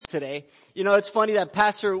today. You know, it's funny that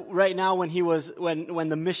Pastor right now when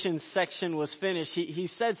the mission section was finished, he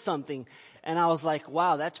said something and I was like,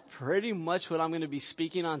 wow, that's pretty much what I'm going to be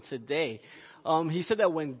speaking on today. He said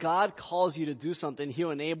that when God calls you to do something,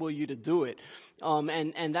 He'll enable you to do it.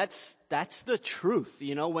 And that's the truth.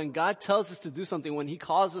 You know, when God tells us to do something, when He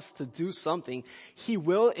calls us to do something, He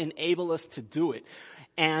will enable us to do it.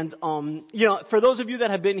 And, you know, for those of you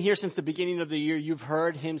that have been here since the beginning of the year, you've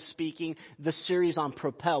heard him speaking the series on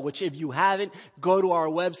Propel, which if you haven't, go to our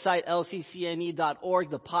website, lccne.org.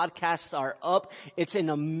 The podcasts are up. It's an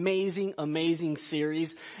amazing, amazing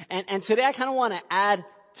series. And today I kind of want to add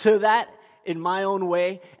to that in my own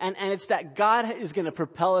way. And it's that God is going to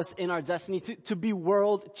propel us in our destiny to be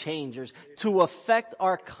world changers, to affect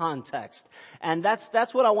our context. And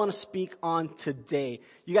that's what I want to speak on today.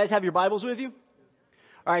 You guys have your Bibles with you?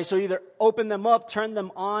 All right, so either open them up, turn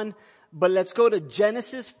them on, but let's go to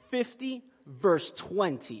Genesis 50 verse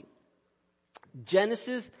 20.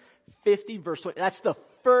 Genesis 50 verse 20. That's the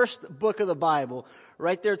first book of the Bible,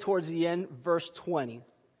 right there towards the end, verse 20.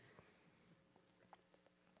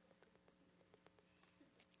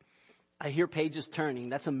 I hear pages turning.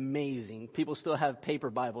 That's amazing. People still have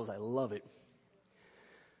paper Bibles. I love it.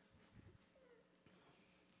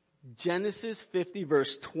 Genesis 50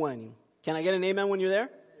 verse 20. Can I get an amen when you're there?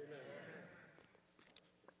 Amen.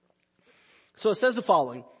 So it says the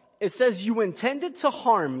following. It says, you intended to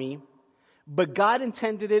harm me, but God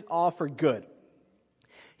intended it all for good.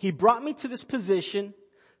 He brought me to this position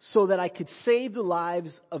so that I could save the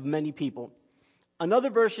lives of many people.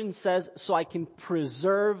 Another version says, so I can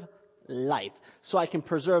preserve life. So I can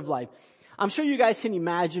preserve life. I'm sure you guys can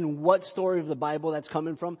imagine what story of the Bible that's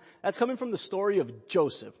coming from. That's coming from the story of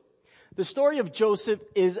Joseph. The story of Joseph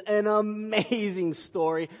is an amazing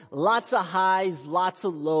story. Lots of highs, lots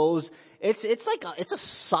of lows. It's a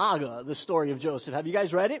saga, the story of Joseph. Have you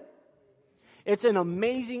guys read it? It's an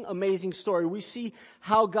amazing, amazing story. We see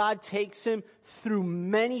how God takes him through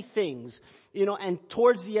many things, you know, and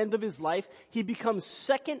towards the end of his life, he becomes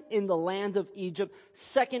second in the land of Egypt,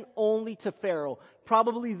 second only to Pharaoh,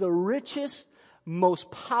 probably the richest, most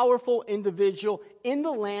powerful individual in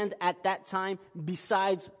the land at that time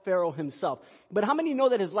besides Pharaoh himself. But how many know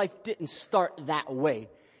that his life didn't start that way?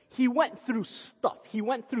 He went through stuff. He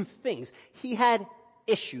went through things. He had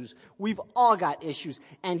issues. We've all got issues,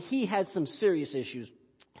 and he had some serious issues.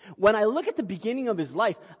 When I look at the beginning of his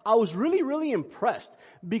life, I was really, really impressed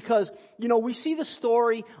because, you know, we see the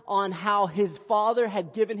story on how his father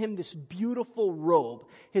had given him this beautiful robe.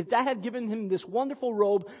 His dad had given him this wonderful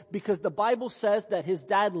robe because the Bible says that his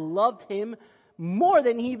dad loved him more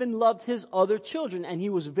than he even loved his other children. And he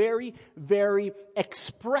was very, very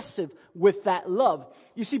expressive with that love.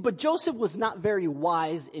 You see, but Joseph was not very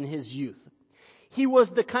wise in his youth. He was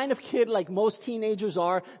the kind of kid like most teenagers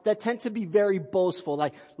are that tend to be very boastful.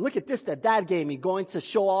 Like, look at this that dad gave me, going to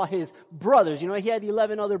show all his brothers. You know, he had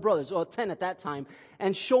 11 other brothers, or 10 at that time,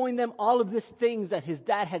 and showing them all of these things that his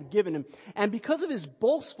dad had given him. And because of his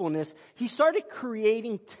boastfulness, he started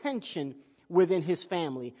creating tension within his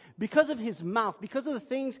family. Because of his mouth, because of the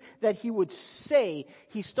things that he would say,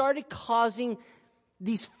 he started causing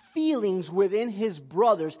these feelings within his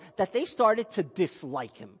brothers that they started to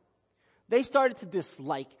dislike him. They started to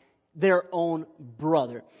dislike their own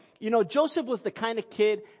brother. You know, Joseph was the kind of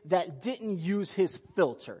kid that didn't use his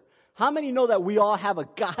filter. How many know that we all have a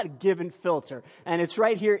God-given filter? And it's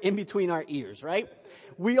right here in between our ears, right?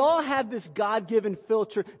 We all have this God-given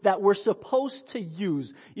filter that we're supposed to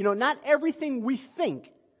use. You know, not everything we think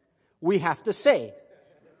we have to say.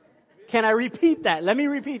 Can I repeat that? Let me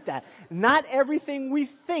repeat that. Not everything we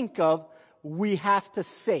think of, we have to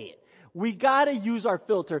say it. We gotta use our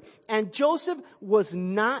filter. And Joseph was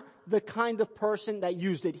not the kind of person that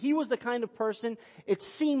used it. He was the kind of person, it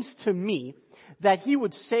seems to me, that he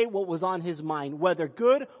would say what was on his mind, whether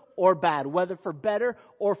good or bad, whether for better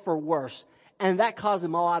or for worse. And that caused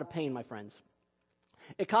him a lot of pain, my friends.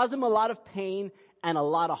 It caused him a lot of pain and a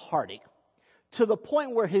lot of heartache, to the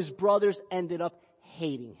point where his brothers ended up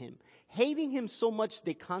hating him. Hating him so much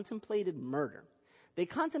they contemplated murder. They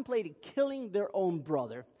contemplated killing their own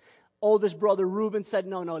brother. Oldest brother Reuben said,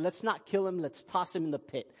 no, let's not kill him. Let's toss him in the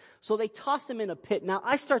pit. So they tossed him in a pit. Now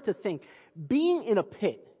I start to think, being in a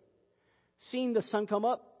pit, seeing the sun come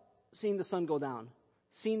up, seeing the sun go down,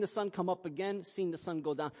 seeing the sun come up again, seeing the sun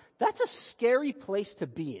go down. That's a scary place to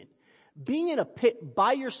be in. Being in a pit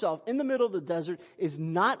by yourself in the middle of the desert is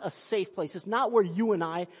not a safe place. It's not where you and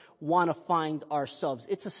I want to find ourselves.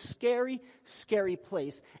 It's a scary, scary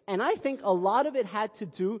place. And I think a lot of it had to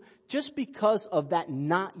do just because of that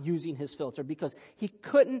not using his filter, because he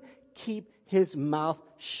couldn't keep his mouth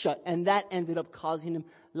shut. And that ended up causing him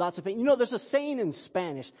lots of pain. You know, there's a saying in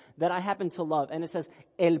Spanish that I happen to love, and it says,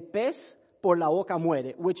 el pez por la boca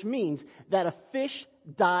muere, which means that a fish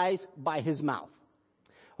dies by his mouth.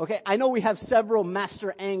 Okay, I know we have several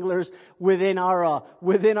master anglers within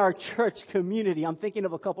our church community. I'm thinking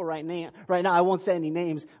of a couple right now. I won't say any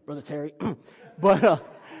names, Brother Terry,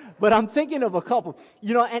 but I'm thinking of a couple.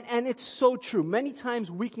 You know, and it's so true. Many times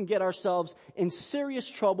we can get ourselves in serious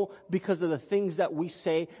trouble because of the things that we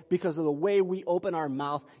say, because of the way we open our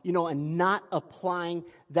mouth, you know, and not applying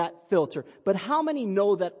that filter. But how many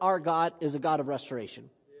know that our God is a God of restoration?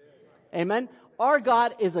 Amen. Our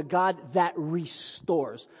God is a God that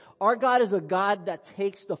restores. Our God is a God that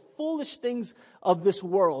takes the foolish things of this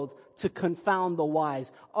world to confound the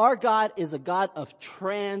wise. Our God is a God of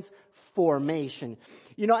transformation.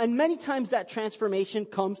 You know, and many times that transformation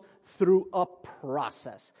comes through a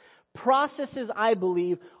process. Processes, I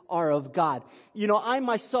believe, are of God. You know, I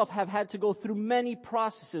myself have had to go through many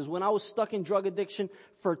processes. When I was stuck in drug addiction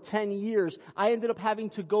for 10 years, I ended up having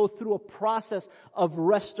to go through a process of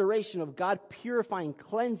restoration, of God purifying,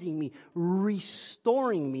 cleansing me,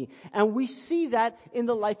 restoring me. And we see that in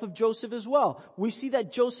the life of Joseph as well. We see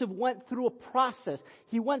that Joseph went through a process.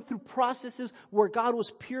 He went through processes where God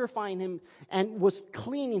was purifying him and was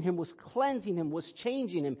cleaning him, was cleansing him, was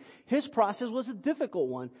changing him. His process was a difficult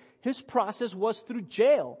one. His process was through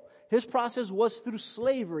jail. His process was through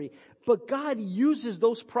slavery. But God uses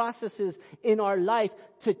those processes in our life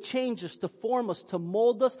to change us, to form us, to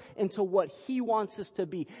mold us into what He wants us to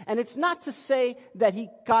be. And it's not to say that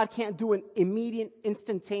God can't do an immediate,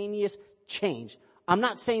 instantaneous change. I'm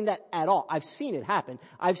not saying that at all. I've seen it happen.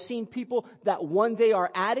 I've seen people that one day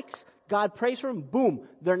are addicts. God prays for them. Boom.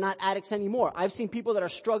 They're not addicts anymore. I've seen people that are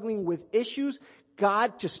struggling with issues.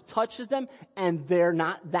 God just touches them and they're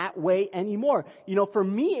not that way anymore. You know, for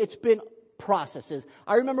me, it's been processes.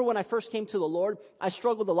 I remember when I first came to the Lord, I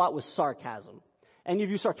struggled a lot with sarcasm. Any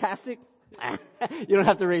of you sarcastic? You don't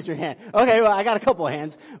have to raise your hand. Okay, well, I got a couple of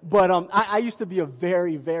hands. But I used to be a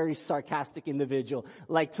very, very sarcastic individual,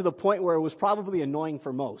 like to the point where it was probably annoying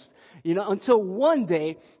for most. You know, until one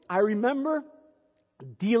day, I remember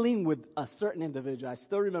dealing with a certain individual. I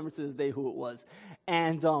still remember to this day who it was.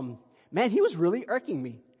 And man, he was really irking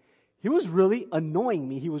me. He was really annoying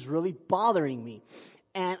me. He was really bothering me.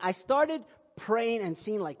 And I started praying and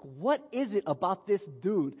seeing like, what is it about this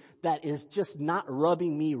dude that is just not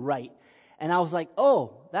rubbing me right? And I was like,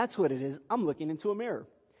 oh, that's what it is. I'm looking into a mirror.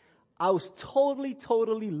 I was totally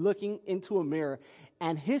looking into a mirror,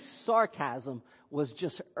 and his sarcasm was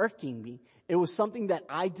just irking me. It was something that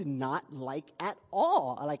I did not like at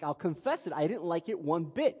all. Like, I'll confess it. I didn't like it one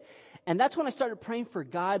bit. And that's when I started praying for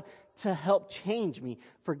God to help change me,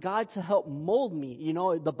 for God to help mold me. You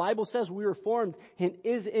know, the Bible says we were formed in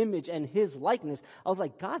His image and His likeness. I was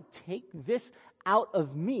like, God, take this out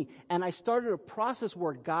of me. And I started a process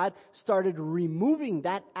where God started removing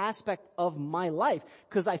that aspect of my life.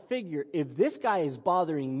 Because I figure, if this guy is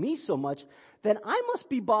bothering me so much, then I must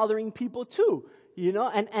be bothering people too. You know,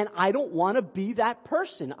 and I don't want to be that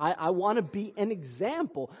person. I want to be an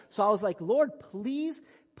example. So I was like, Lord, please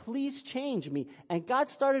change me. And God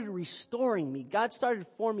started restoring me. God started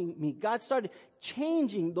forming me. God started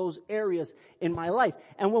changing those areas in my life.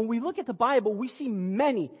 And when we look at the Bible, we see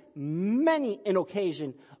many an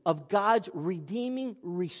occasion of God's redeeming,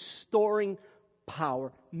 restoring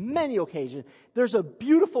power. Many occasions. There's a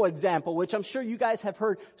beautiful example, which I'm sure you guys have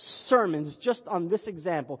heard sermons just on this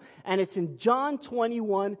example. And it's in John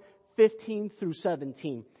 21:15 through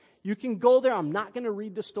 17. You can go there. I'm not going to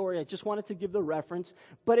read the story. I just wanted to give the reference.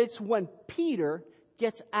 But it's when Peter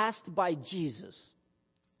gets asked by Jesus.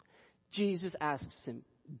 Jesus asks him,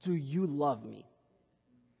 do you love me?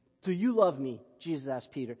 Do you love me? Jesus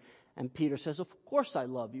asked Peter. And Peter says, of course I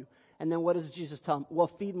love you. And then what does Jesus tell him? Well,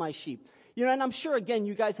 feed my sheep. You know, and I'm sure, again,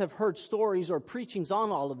 you guys have heard stories or preachings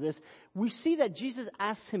on all of this. We see that Jesus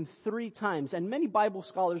asks him 3 times, and many Bible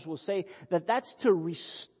scholars will say that that's to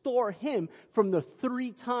restore him from the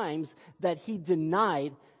 3 times that he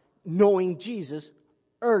denied knowing Jesus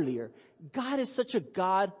earlier. God is such a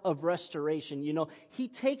God of restoration. You know, He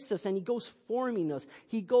takes us and He goes forming us.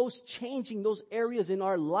 He goes changing those areas in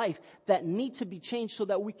our life that need to be changed so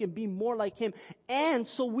that we can be more like Him and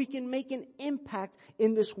so we can make an impact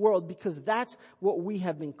in this world, because that's what we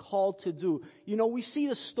have been called to do. You know, we see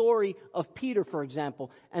the story of Peter, for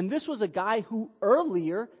example, and this was a guy who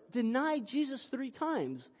earlier denied Jesus 3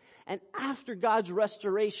 times. And after God's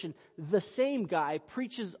restoration, the same guy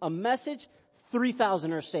preaches a message,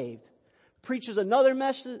 3,000 are saved. Preaches another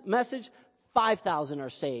message, 5,000 are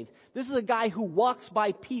saved. This is a guy who walks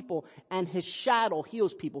by people and his shadow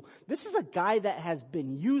heals people. This is a guy that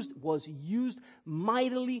was used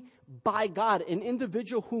mightily by God, an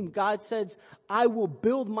individual whom God says, I will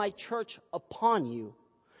build my church upon you.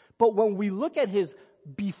 But when we look at his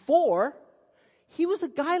before, he was a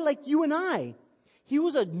guy like you and I. He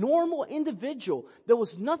was a normal individual. There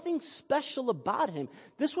was nothing special about him.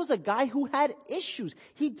 This was a guy who had issues.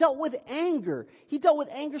 He dealt with anger. He dealt with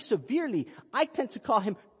anger severely. I tend to call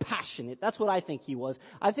him passionate. That's what I think he was.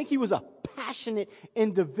 I think he was a passionate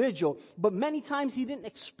individual. But many times he didn't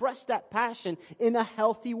express that passion in a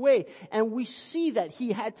healthy way. And we see that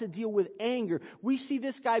he had to deal with anger. We see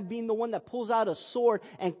this guy being the one that pulls out a sword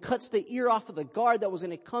and cuts the ear off of the guard that was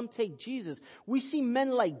going to come take Jesus. We see men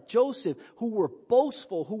like Joseph who were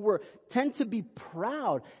boastful, who tend to be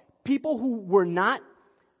proud, people who were not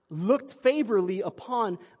looked favorably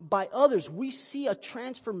upon by others. We see a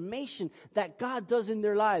transformation that God does in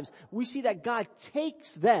their lives. We see that God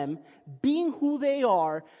takes them, being who they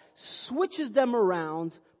are, switches them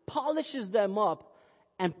around, polishes them up,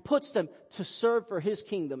 and puts them to serve for His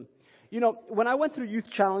kingdom. You know, when I went through Youth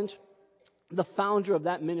Challenge, the founder of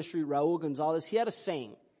that ministry, Raul Gonzalez, he had a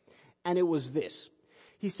saying, and it was this.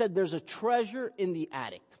 He said, there's a treasure in the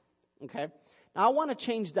attic. Okay? Now, I want to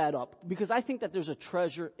change that up because I think that there's a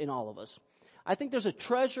treasure in all of us. I think there's a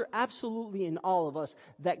treasure absolutely in all of us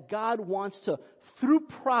that God wants to, through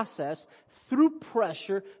process, through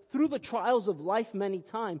pressure, through the trials of life many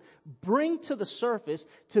times, bring to the surface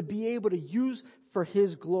to be able to use for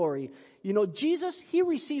His glory. You know, Jesus, He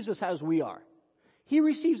receives us as we are. He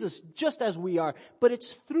receives us just as we are, but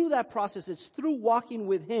it's through that process, it's through walking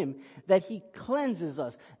with Him that He cleanses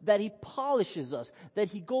us, that He polishes us, that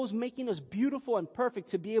He goes making us beautiful and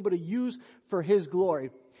perfect to be able to use for His glory.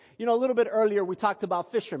 You know, a little bit earlier we talked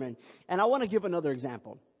about fishermen, and I want to give another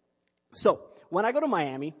example. So, when I go to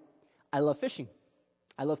Miami, I love fishing.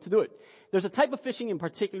 I love to do it. There's a type of fishing in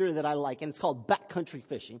particular that I like, and it's called backcountry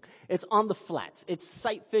fishing. It's on the flats. It's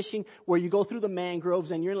sight fishing where you go through the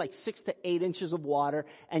mangroves and you're in like 6 to 8 inches of water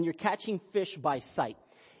and you're catching fish by sight.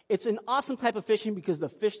 It's an awesome type of fishing because the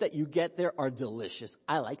fish that you get there are delicious.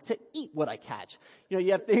 I like to eat what I catch. You know,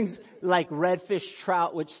 you have things like redfish,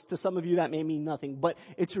 trout, which to some of you that may mean nothing, but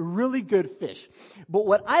it's really good fish. But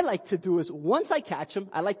what I like to do is once I catch them,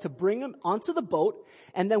 I like to bring them onto the boat,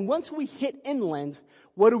 and then once we hit inland,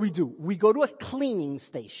 what do? We go to a cleaning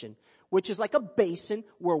station, which is like a basin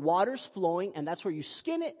where water's flowing, and that's where you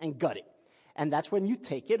skin it and gut it. And that's when you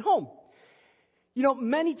take it home. You know,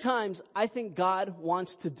 many times I think God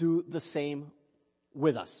wants to do the same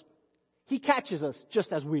with us. He catches us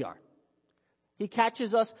just as we are. He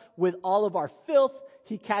catches us with all of our filth.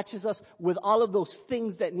 He catches us with all of those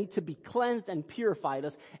things that need to be cleansed and purified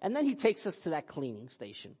us. And then He takes us to that cleaning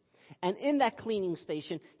station. And in that cleaning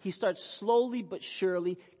station, He starts slowly but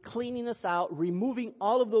surely cleaning us out, removing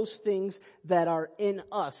all of those things that are in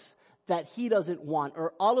us that He doesn't want,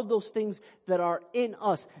 or all of those things that are in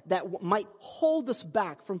us that might hold us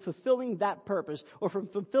back from fulfilling that purpose or from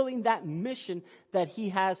fulfilling that mission that He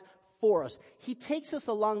has for us. He takes us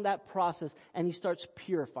along that process and He starts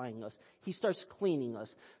purifying us. He starts cleaning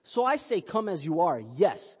us. So I say, come as you are,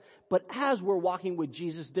 yes. But as we're walking with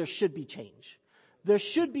Jesus, there should be change. There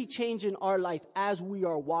should be change in our life as we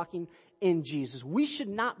are walking in Jesus. We should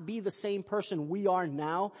not be the same person we are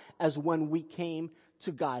now as when we came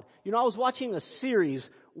to God. You know, I was watching a series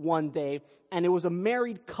one day, and it was a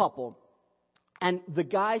married couple, and the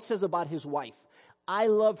guy says about his wife, I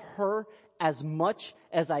love her as much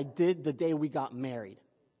as I did the day we got married.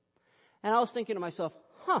 And I was thinking to myself,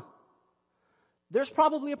 there's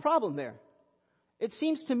probably a problem there. It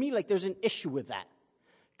seems to me like there's an issue with that.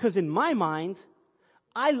 Because in my mind,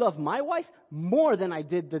 I love my wife more than I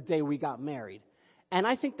did the day we got married. And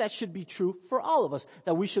I think that should be true for all of us,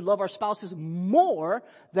 that we should love our spouses more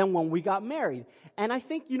than when we got married. And I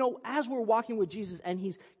think, you know, as we're walking with Jesus and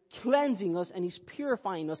He's cleansing us and He's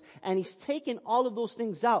purifying us and He's taking all of those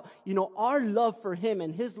things out, you know, our love for Him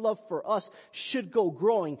and His love for us should go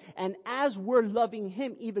growing. And as we're loving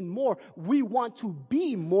Him even more, we want to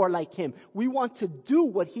be more like Him. We want to do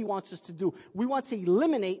what He wants us to do. We want to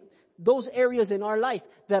eliminate those areas in our life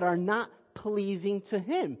that are not pleasing to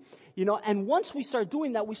Him. You know, and once we start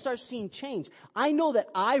doing that, we start seeing change. I know that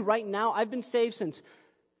right now, I've been saved since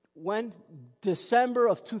when? December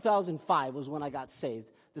of 2005 was when I got saved.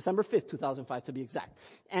 December 5th, 2005 to be exact.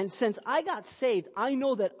 And since I got saved, I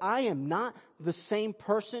know that I am not the same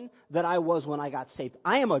person that I was when I got saved.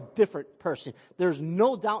 I am a different person. There's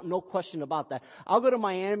no doubt, no question about that. I'll go to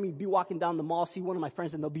Miami, be walking down the mall, see one of my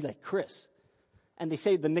friends, and they'll be like, Chris. and they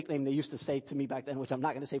say the nickname they used to say to me back then, which I'm not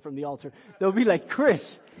going to say from the altar. They'll be like,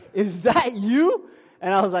 Chris, is that you?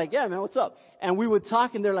 And I was like, yeah, man, what's up? And we would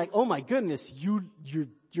talk and they're like, oh my goodness, you're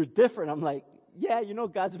different. I'm like, yeah,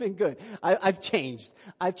 God's been good. I've changed.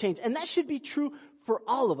 And that should be true for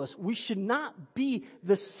all of us. We should not be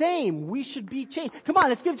the same. We should be changed. Come on,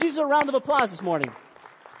 let's give Jesus a round of applause this morning.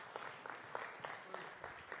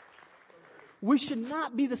 We should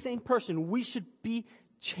not be the same person. We should be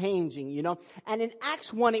changing, And in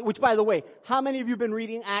Acts 1:8, which by the way, how many of you have been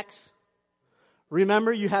reading Acts?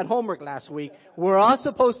 Remember, you had homework last week. We're all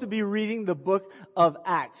supposed to be reading the book of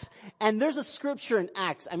Acts. And there's a scripture in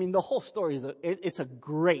Acts. I mean, the whole story it's a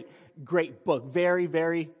great, great book. Very,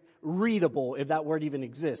 very readable, if that word even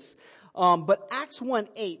exists. But Acts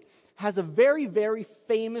 1:8 has a very, very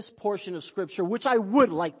famous portion of scripture, which I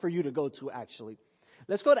would like for you to go to actually.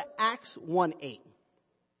 Let's go to Acts 1:8.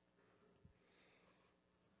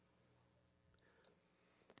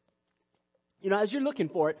 As you're looking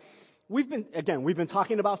for it, we've been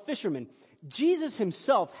talking about fishermen. Jesus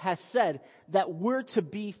himself has said that we're to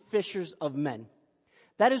be fishers of men.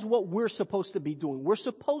 That is what we're supposed to be doing. We're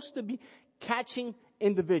supposed to be catching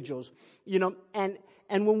individuals, and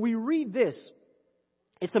when we read this,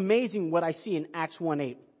 it's amazing what I see in Acts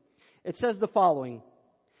 1:8. It says the following,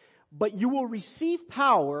 but you will receive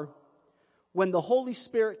power when the Holy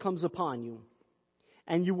Spirit comes upon you,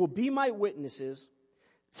 and you will be my witnesses,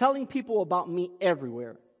 telling people about me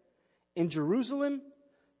everywhere, in Jerusalem,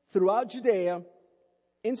 throughout Judea,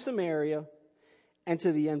 in Samaria, and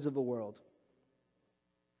to the ends of the world.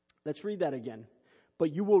 Let's read that again.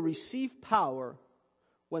 But you will receive power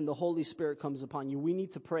when the Holy Spirit comes upon you. We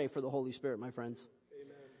need to pray for the Holy Spirit, my friends.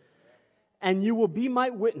 Amen. And you will be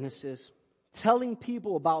my witnesses, telling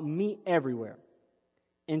people about me everywhere,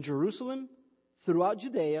 in Jerusalem, throughout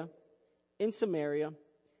Judea, in Samaria,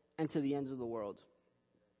 and to the ends of the world.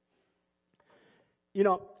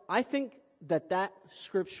 I think that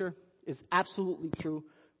scripture is absolutely true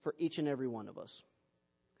for each and every one of us.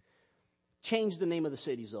 Change the name of the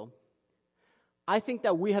cities, though. I think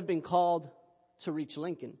that we have been called to reach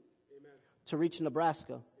Lincoln, amen, to reach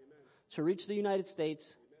Nebraska, amen, to reach the United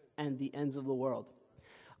States, amen, and the ends of the world.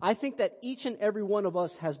 I think that each and every one of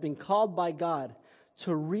us has been called by God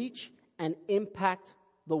to reach and impact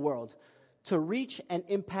the world, to reach and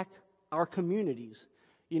impact our communities,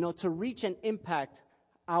 to reach and impact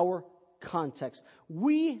our context.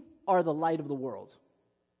 We are the light of the world.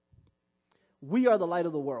 We are the light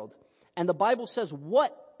of the world. And the Bible says,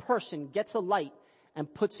 what person gets a light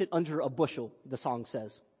and puts it under a bushel, the song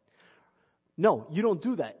says. No, you don't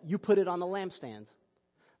do that. You put it on a lampstand.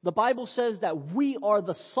 The Bible says that we are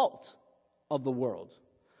the salt of the world.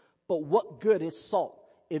 But what good is salt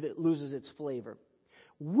if it loses its flavor?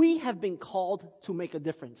 We have been called to make a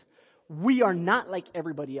difference. We are not like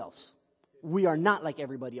everybody else. We are not like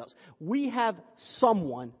everybody else. We have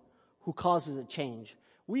someone who causes a change.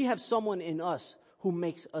 We have someone in us who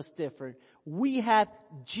makes us different. We have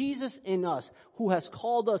Jesus in us who has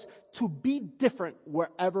called us to be different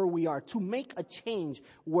wherever we are, to make a change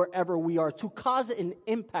wherever we are, to cause an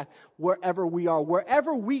impact wherever we are.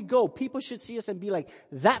 Wherever we go, people should see us and be like,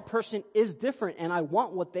 that person is different and I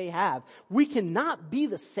want what they have. We cannot be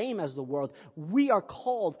the same as the world. We are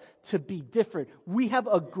called to be different. We have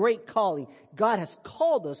a great calling. God has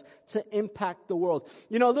called us to impact the world.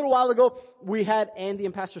 A little while ago, we had Andy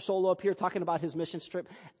and Pastor Solo up here talking about his mission trip.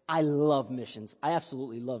 I love missions. I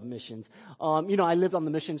absolutely love missions. I lived on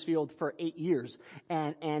the missions field for 8 years,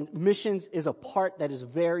 and missions is a part that is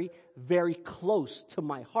very, very close to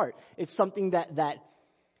my heart. It's something that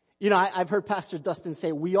I've heard Pastor Dustin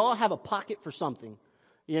say, we all have a pocket for something,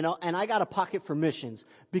 and I got a pocket for missions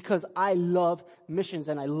because I love missions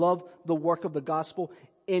and I love the work of the gospel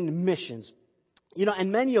in missions.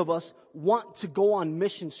 And many of us want to go on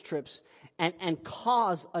missions trips and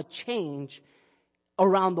cause a change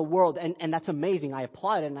around the world, and that's amazing. I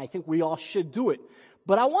applaud it, and I think we all should do it.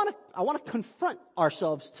 But I want to confront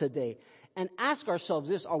ourselves today and ask ourselves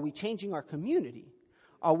this: are we changing our community?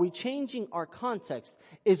 Are we changing our context?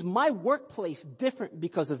 Is my workplace different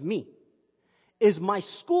because of me? Is my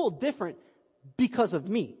school different because of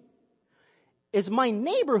me? Is my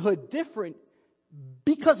neighborhood different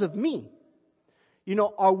because of me?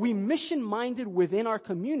 Are we mission-minded within our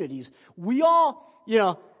communities? We all,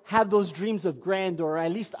 have those dreams of grandeur, or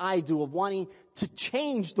at least I do, of wanting to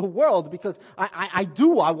change the world, because I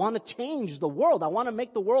want to change the world. I want to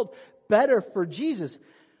make the world better for Jesus.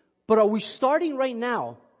 But are we starting right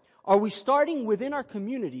now? Are we starting within our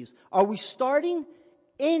communities? Are we starting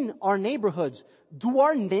in our neighborhoods? Do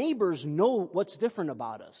our neighbors know what's different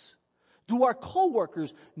about us? Do our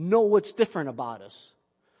coworkers know what's different about us?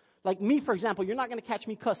 Like me, for example, you're not going to catch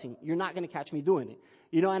me cussing. You're not going to catch me doing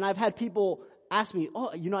it. And I've had people ask me,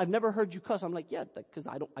 oh, I've never heard you cuss. I'm like, yeah, because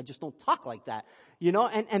I just don't talk like that.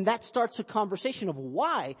 And that starts a conversation of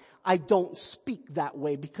why I don't speak that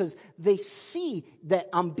way, because they see that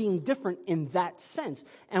I'm being different in that sense.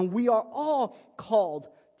 And we are all called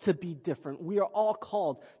to be different. We are all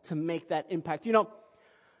called to make that impact.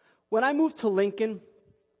 When I moved to Lincoln,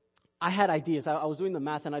 I had ideas. I was doing the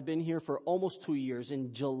math, and I've been here for almost 2 years.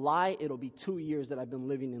 In July, it'll be 2 years that I've been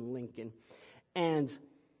living in Lincoln. And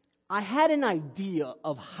I had an idea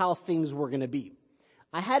of how things were going to be.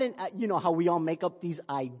 I hadn't, how we all make up these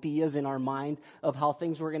ideas in our mind of how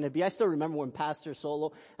things were going to be. I still remember when Pastor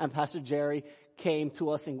Solo and Pastor Jerry came to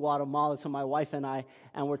us in Guatemala, to my wife and I,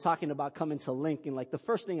 and we're talking about coming to Lincoln. Like, the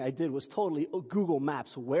first thing I did was totally Google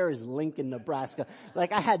Maps. Where is Lincoln, Nebraska?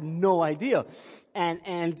 Like, I had no idea.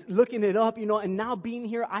 And looking it up, and now being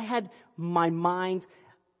here, I had my mind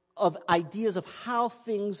of ideas of how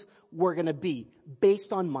things were going to be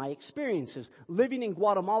based on my experiences. Living in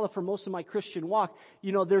Guatemala for most of my Christian walk,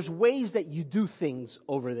 there's ways that you do things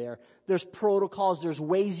over there. There's protocols, there's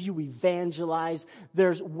ways you evangelize,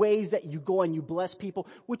 there's ways that you go and you bless people,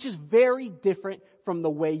 which is very different from the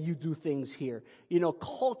way you do things here.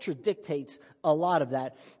 Culture dictates a lot of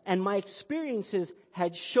that. And my experiences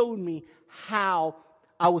had showed me how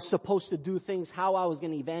I was supposed to do things, how I was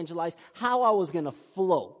going to evangelize, how I was going to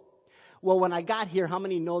flow. Well, when I got here, how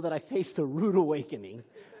many know that I faced a rude awakening?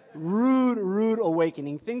 Rude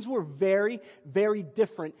awakening. Things were very, very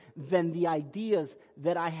different than the ideas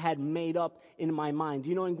that I had made up in my mind.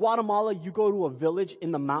 In Guatemala, you go to a village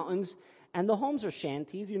in the mountains, and the homes are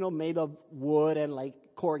shanties, made of wood and like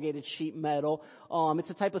corrugated sheet metal. It's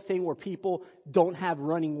a type of thing where people don't have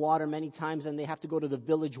running water many times, and they have to go to the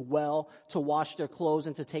village well to wash their clothes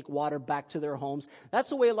and to take water back to their homes. That's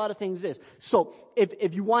the way a lot of things is. So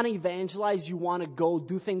if you want to evangelize, you want to go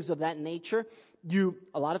do things of that nature, you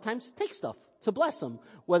a lot of times take stuff to bless them,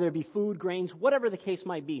 whether it be food, grains, whatever the case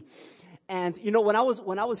might be. And when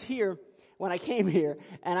I came here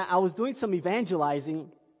and I was doing some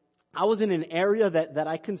evangelizing, I was in an area that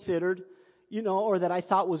I considered, or that I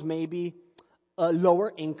thought was maybe a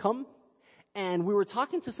lower income. And we were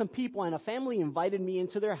talking to some people, and a family invited me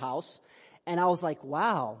into their house. And I was like,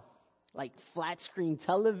 wow, like flat screen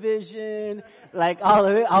television, like all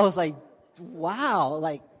of it. I was like, wow,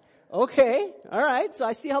 like, okay, all right. So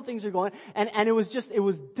I see how things are going. And it was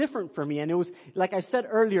different for me. And it was, like I said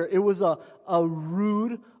earlier, it was a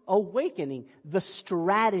rude awakening. The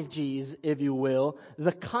strategies, if you will,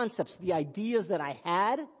 the concepts, the ideas that I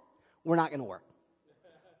had were not going to work.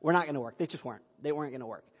 Were not going to work. They just weren't. They weren't going to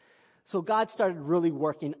work. So God started really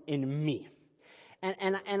working in me.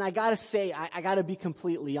 And I gotta say, I gotta be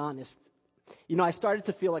completely honest. I started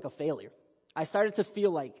to feel like a failure. I started to feel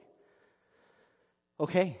like,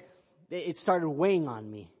 okay, it started weighing on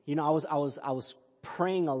me. I was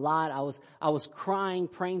praying a lot. I was crying,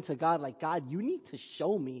 praying to God, like, God, you need to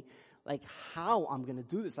show me, like, how I'm going to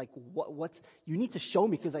do this. Like, you need to show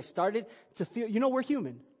me, because I started to feel, we're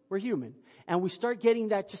human. We're human. And we start getting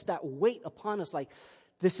that weight upon us, like,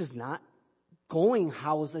 this is not going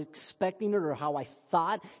how I was expecting it or how I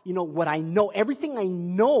thought. What I know, everything I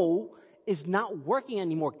know is not working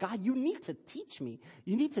anymore. God, you need to teach me.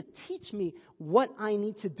 You need to teach me what I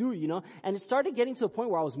need to do, And it started getting to a point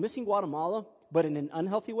where I was missing Guatemala, but in an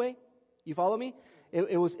unhealthy way. You follow me?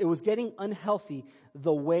 It was getting unhealthy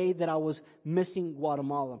the way that I was missing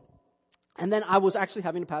Guatemala. And then I was actually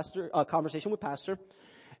having a conversation with Pastor,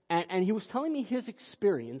 and he was telling me his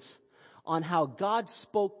experience on how God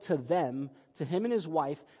spoke to him and his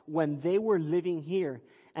wife, when they were living here.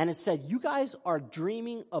 And it said, you guys are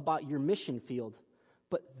dreaming about your mission field,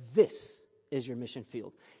 but this is your mission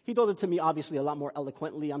field. He told it to me, obviously, a lot more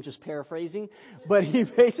eloquently. I'm just paraphrasing. But he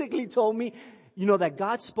basically told me, that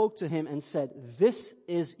God spoke to him and said, this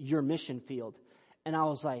is your mission field. And I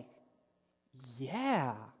was like,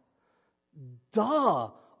 yeah, duh.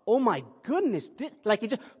 Oh my goodness. It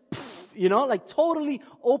just, like totally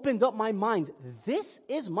opened up my mind. This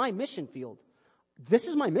is my mission field. This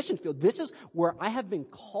is my mission field. This is where I have been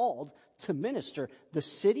called to minister. The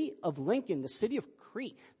city of Lincoln, the city of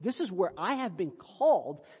Crete. This is where I have been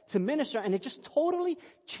called to minister, and it just totally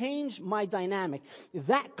changed my dynamic.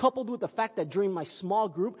 That, coupled with the fact that during my small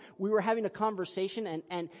group, we were having a conversation,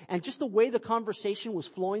 and just the way the conversation was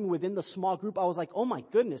flowing within the small group, I was like, oh my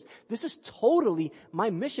goodness, this is totally my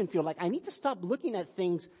mission field. Like, I need to stop looking at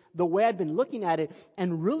things the way I've been looking at it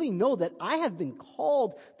and really know that I have been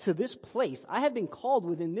called to this place. I have been called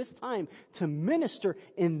within this time to minister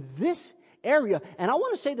in this area. And I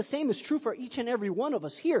want to say the same is true for each and every one of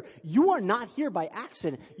us here. You are not here by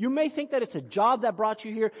accident. You may think that it's a job that brought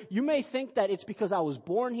you here. You may think that it's because I was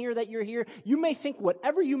born here that you're here. You may think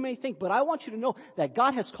whatever you may think, but I want you to know that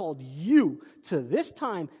God has called you to this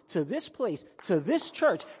time, to this place, to this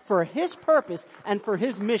church for His purpose and for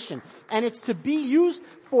His mission. And it's to be used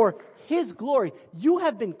for His glory. You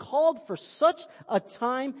have been called for such a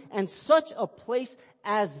time and such a place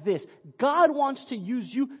as this. God wants to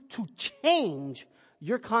use you to change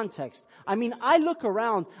your context. I mean, I look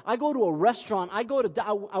around, I go to a restaurant, I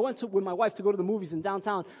went with my wife to go to the movies in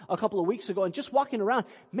downtown a couple of weeks ago, and just walking around,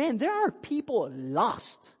 man, there are people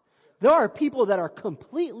lost. There are people that are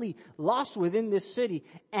completely lost within this city,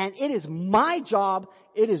 and it is my job,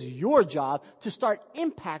 it is your job to start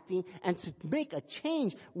impacting and to make a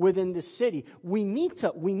change within this city. We need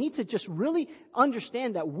to just really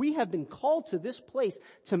understand that we have been called to this place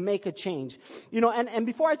to make a change. You know, and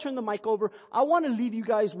before I turn the mic over, I want to leave you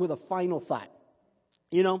guys with a final thought.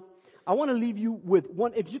 You know, I want to leave you with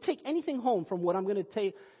one. If you take anything home from what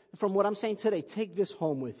I'm saying today, take this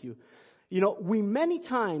home with you. You know, we many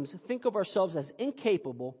times think of ourselves as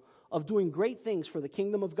incapable of doing great things for the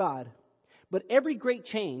kingdom of God, but every great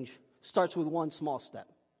change starts with one small step.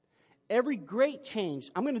 Every great change,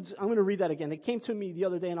 I'm going to read that again. It came to me the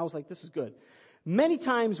other day and I was like, this is good. Many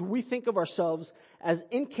times we think of ourselves as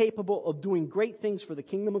incapable of doing great things for the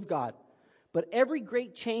kingdom of God, but every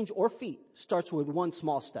great change or feat starts with one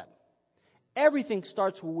small step. Everything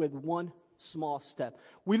starts with one small step.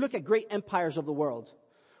 We look at great empires of the world.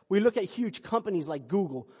 We look at huge companies like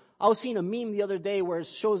Google. I was seeing a meme the other day where it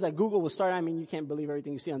shows that Google was started. I mean, you can't believe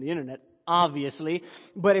everything you see on the internet, obviously.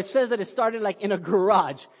 But it says that it started like in a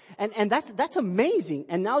garage. And that's amazing.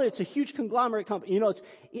 And now it's a huge conglomerate company. You know, it's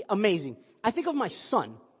amazing. I think of my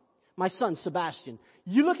son, Sebastian.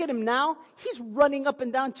 You look at him now, he's running up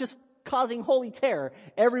and down just causing holy terror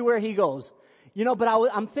everywhere he goes. You know, but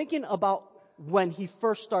I'm thinking about when he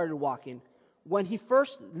first started walking. When he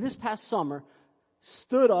first, this past summer,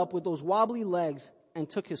 stood up with those wobbly legs and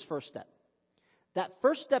took his first step. That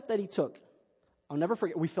first step that he took, I'll never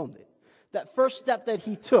forget, we filmed it. That first step that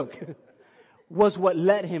he took was what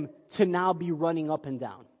led him to now be running up and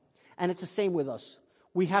down. And it's the same with us.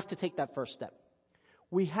 We have to take that first step.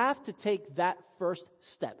 We have to take that first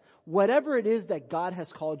step. Whatever it is that God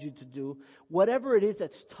has called you to do, whatever it is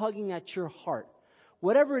that's tugging at your heart,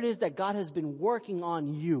 whatever it is that God has been working on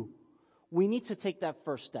you, we need to take that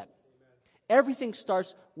first step. Everything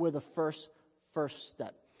starts with the first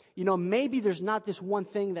step. You know, maybe there's not this one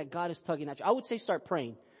thing that God is tugging at you. I would say start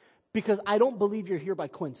praying, because I don't believe you're here by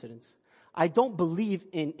coincidence. I don't believe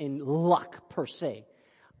in luck per se.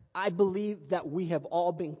 I believe that we have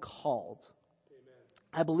all been called.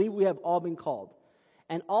 I believe we have all been called.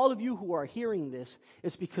 And all of you who are hearing this,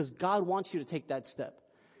 it's because God wants you to take that step.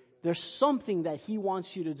 There's something that He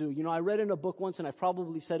wants you to do. You know, I read in a book once, and I've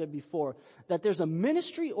probably said it before, that there's a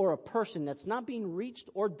ministry or a person that's not being reached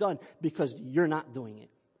or done because you're not doing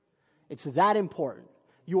it. It's that important.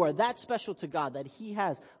 You are that special to God that He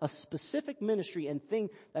has a specific ministry and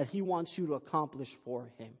thing that He wants you to accomplish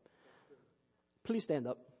for Him. Please stand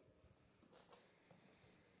up.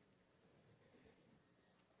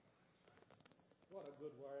 What a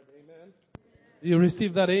good word, amen. You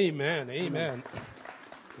received that, amen, amen.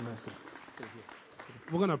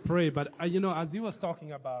 We're going to pray, but you know, as you was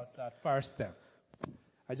talking about that first step,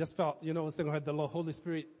 I just felt, you know, I was thinking about the Holy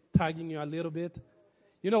Spirit tagging you a little bit.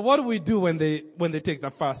 You know, what do we do when they take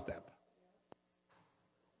that first step?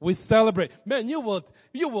 We celebrate. Man, you will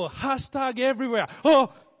hashtag everywhere.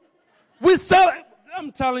 Oh, we celebrate.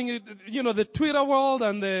 I'm telling you, you know, the Twitter world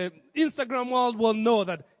and the Instagram world will know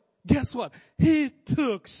that, guess what? She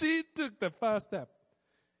took the first step.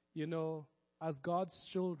 You know, as God's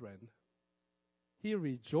children, He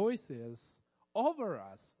rejoices over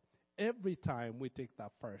us every time we take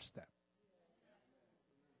that first step.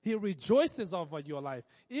 He rejoices over your life.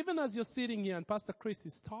 Even as you're sitting here and Pastor Chris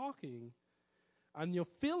is talking, and you're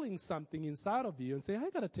feeling something inside of you and say, I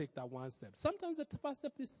got to take that one step. Sometimes the first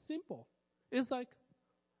step is simple. It's like,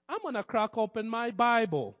 I'm going to crack open my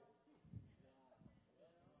Bible.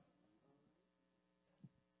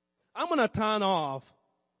 I'm going to turn off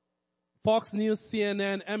Fox News,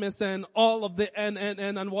 CNN, MSN, all of the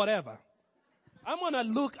NNN and whatever. I'm going to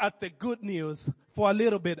look at the good news for a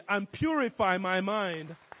little bit and purify my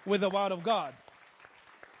mind with the Word of God.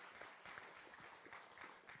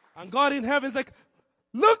 And God in heaven is like,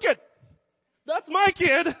 look it! That's my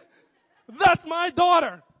kid! That's my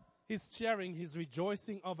daughter! He's sharing, He's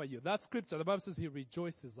rejoicing over you. That's scripture. The Bible says He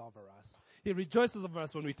rejoices over us. He rejoices over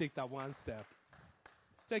us when we take that one step.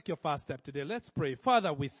 Take your first step today. Let's pray.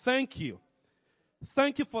 Father, we thank You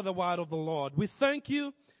Thank you for the word of the Lord. We thank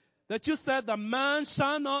you that you said that man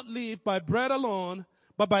shall not live by bread alone,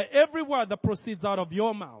 but by every word that proceeds out of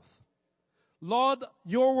your mouth. Lord,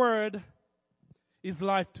 your word is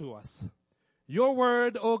life to us. Your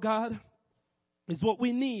word, oh God, is what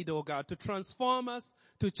we need, oh God, to transform us,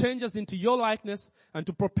 to change us into your likeness, and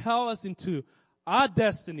to propel us into our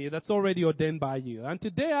destiny that's already ordained by you. And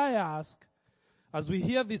today I ask, as we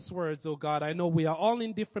hear these words, oh God, I know we are all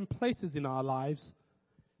in different places in our lives,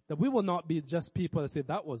 that we will not be just people that say,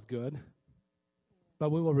 that was good,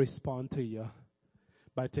 but we will respond to you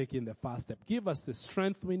by taking the first step. Give us the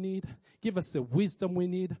strength we need. Give us the wisdom we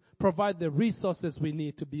need. Provide the resources we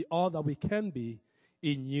need to be all that we can be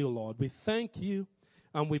in you, Lord. We thank you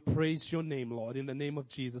and we praise your name, Lord, in the name of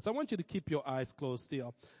Jesus. I want you to keep your eyes closed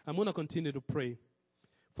still. I'm going to continue to pray.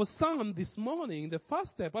 For some this morning, the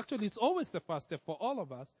first step, actually it's always the first step for all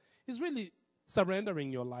of us, is really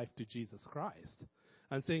surrendering your life to Jesus Christ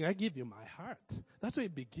and saying, I give you my heart. That's where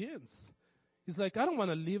it begins. It's like, I don't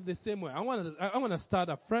want to live the same way. I want to start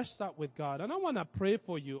a fresh start with God. And I want to pray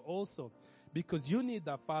for you also, because you need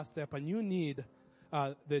that first step, and you need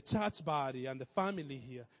the church body and the family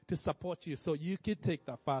here to support you so you can take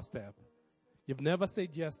that first step. You've never said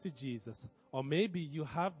yes to Jesus, or maybe you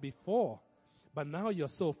have before, but now you're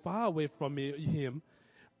so far away from him,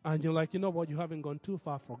 and you're like, you know what, you haven't gone too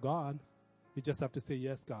far for God. You just have to say,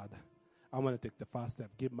 yes, God, I want to take the first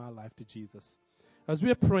step, give my life to Jesus. As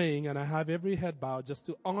we're praying, and I have every head bowed just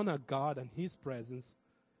to honor God and his presence,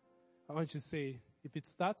 I want you to say, if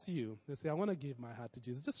that's you, they say, I want to give my heart to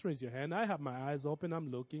Jesus. Just raise your hand. I have my eyes open.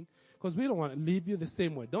 I'm looking. Because we don't want to leave you the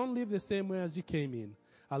same way. Don't live the same way as you came in.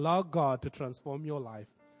 Allow God to transform your life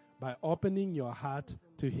by opening your heart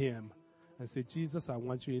to him. And say, Jesus, I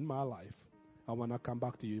want you in my life. I want to come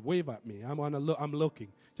back to you. Wave at me. I'm looking.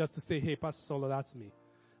 Just to say, hey, Pastor Solo, that's me.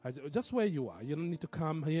 Just where you are. You don't need to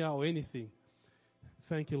come here or anything.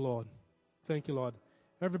 Thank you, Lord. Thank you, Lord.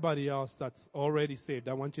 Everybody else that's already saved,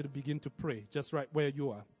 I want you to begin to pray just right where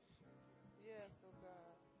you are. Yes, oh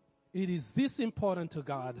God. It is this important to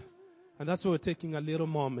God. And that's why we're taking a little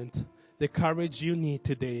moment. The courage you need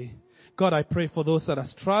today. God, I pray for those that are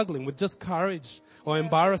struggling with just courage or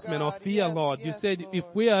embarrassment or fear, Lord. You said if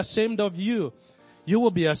we are ashamed of you, you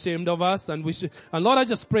will be ashamed of us. And Lord, I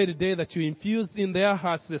just pray today that you infuse in their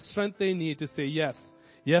hearts the strength they need to say yes.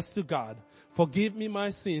 Yes to God. Forgive me my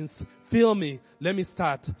sins. Fill me. Let me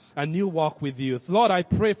start a new walk with you. Lord, I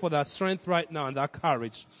pray for that strength right now and that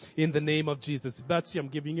courage in the name of Jesus. If that's you, I'm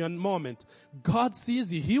giving you a moment. God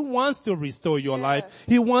sees you. He wants to restore your life.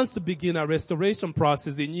 He wants to begin a restoration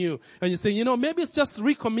process in you. And you say, maybe it's just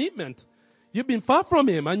recommitment. You've been far from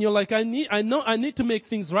him and you're like, I need to make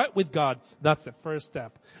things right with God. That's the first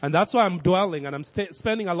step. And that's why I'm dwelling and I'm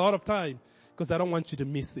spending a lot of time, because I don't want you to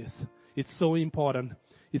miss this. It's so important.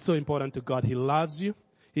 It's so important to God. He loves you.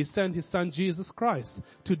 He sent his son Jesus Christ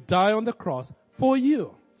to die on the cross for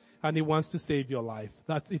you. And he wants to save your life.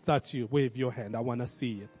 If that's you, wave your hand. I want to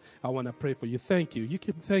see it. I want to pray for you. Thank you.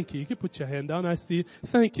 Thank you. You can put your hand down. I see it.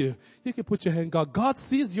 Thank you. You can put your hand. God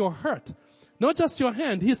sees your hurt. Not just your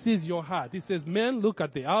hand. He sees your heart. He says, men look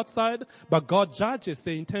at the outside, but God judges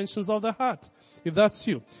the intentions of the heart. If that's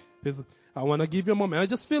you, I want to give you a moment. I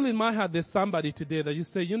just feel in my heart there's somebody today that you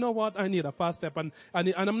say, you know what? I need a fast step. And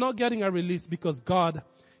I'm not getting a release because God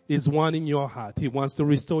is wanting your heart. He wants to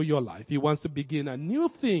restore your life. He wants to begin a new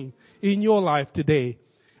thing in your life today.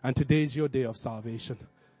 And today is your day of salvation.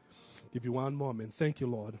 Give you one moment. Thank you,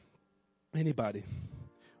 Lord. Anybody?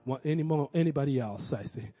 Anybody else? I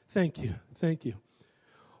say, thank you. Thank you.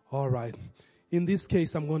 All right. In this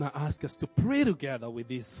case, I'm going to ask us to pray together with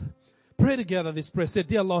this. Pray together this prayer. Say,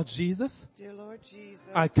 dear Lord Jesus. Dear Lord Jesus.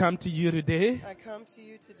 I come to you today. I come to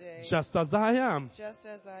you today. Just as I am. Just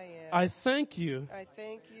as I am. I thank you. I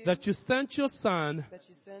thank you. That you sent your son. That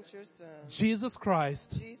you sent your son. Jesus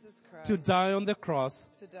Christ. Jesus Christ. To die on the cross.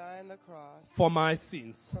 To die on the cross. For my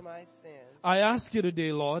sins. For my sins. I ask you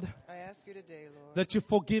today, Lord. I ask you today, Lord. That you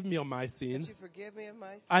forgive me of my sin. That you forgive me of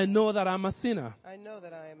my sin. I know that I'm a sinner. I know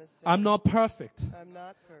that I am a sinner. I'm not perfect. I'm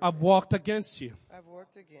not perfect. I've walked against you. I've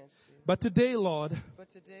worked against you. But today, Lord,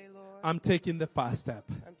 I'm taking the first step.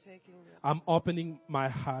 I'm opening my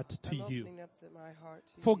heart to you.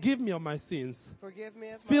 Forgive me of my sins.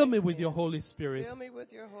 Fill me with your Holy Spirit.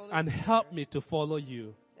 And help me to follow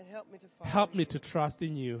you. Help me to trust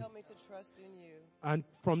in you. And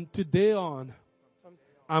from today on,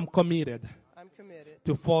 I'm committed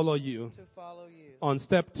to follow you on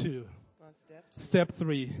step 2. Step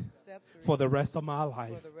 3 for the rest of my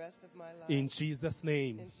life. In Jesus'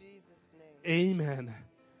 name. Amen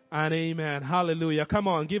and amen. Hallelujah. Come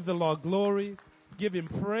on, give the Lord glory. Give him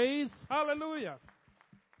praise. Hallelujah.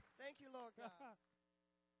 God.